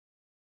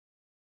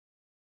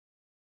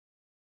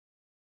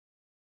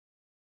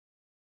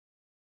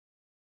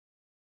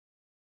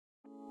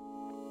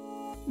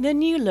The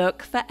new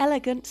look for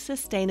elegant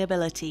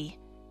sustainability.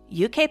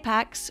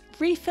 UKPACK's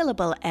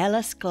refillable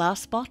airless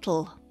glass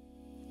bottle.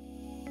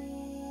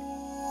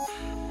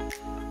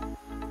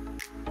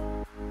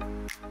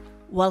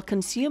 While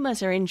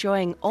consumers are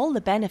enjoying all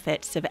the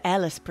benefits of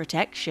airless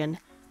protection,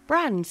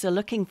 brands are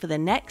looking for the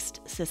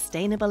next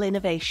sustainable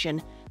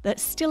innovation that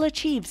still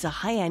achieves a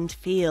high-end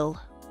feel.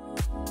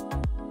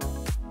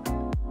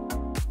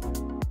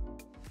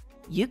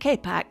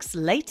 UKPACK's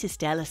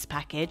latest airless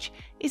package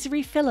is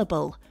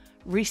refillable,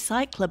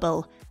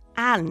 recyclable,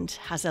 and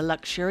has a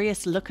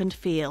luxurious look and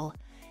feel,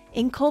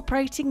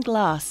 incorporating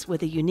glass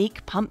with a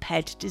unique pump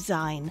head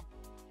design.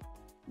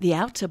 The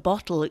outer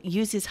bottle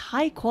uses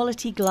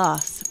high-quality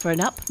glass for an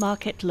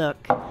upmarket look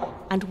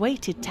and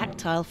weighted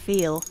tactile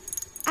feel,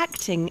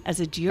 acting as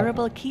a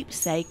durable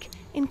keepsake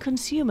in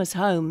consumers'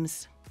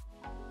 homes.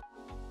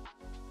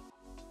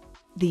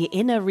 The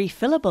inner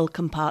refillable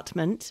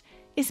compartment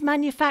is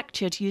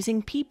manufactured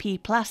using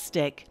PP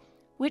plastic,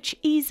 which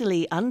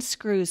easily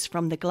unscrews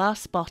from the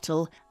glass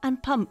bottle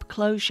and pump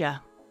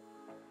closure.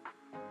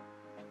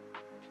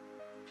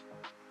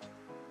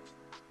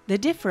 The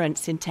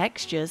difference in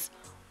textures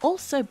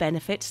also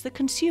benefits the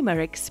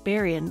consumer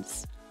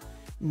experience,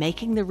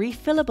 making the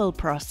refillable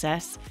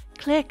process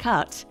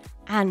clear-cut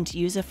and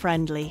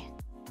user-friendly.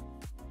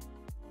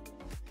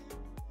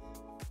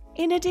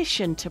 In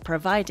addition to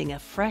providing a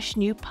fresh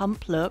new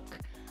pump look,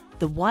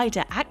 the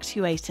wider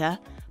actuator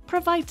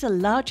provides a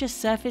larger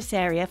surface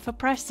area for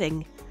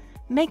pressing,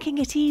 making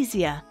it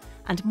easier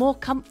and more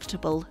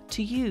comfortable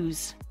to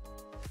use.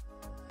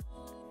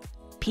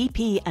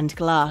 PP and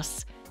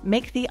glass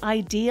make the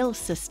ideal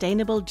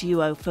sustainable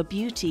duo for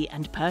beauty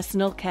and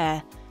personal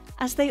care,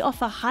 as they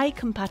offer high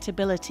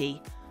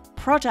compatibility,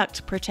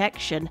 product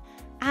protection,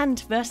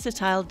 and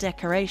versatile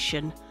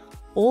decoration,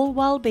 all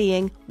while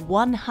being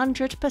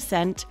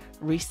 100%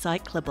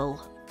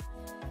 recyclable.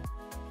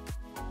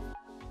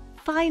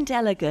 Find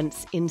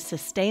elegance in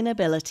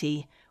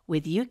sustainability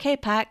with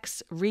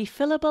UKPACK's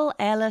refillable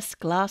airless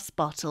glass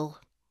bottle.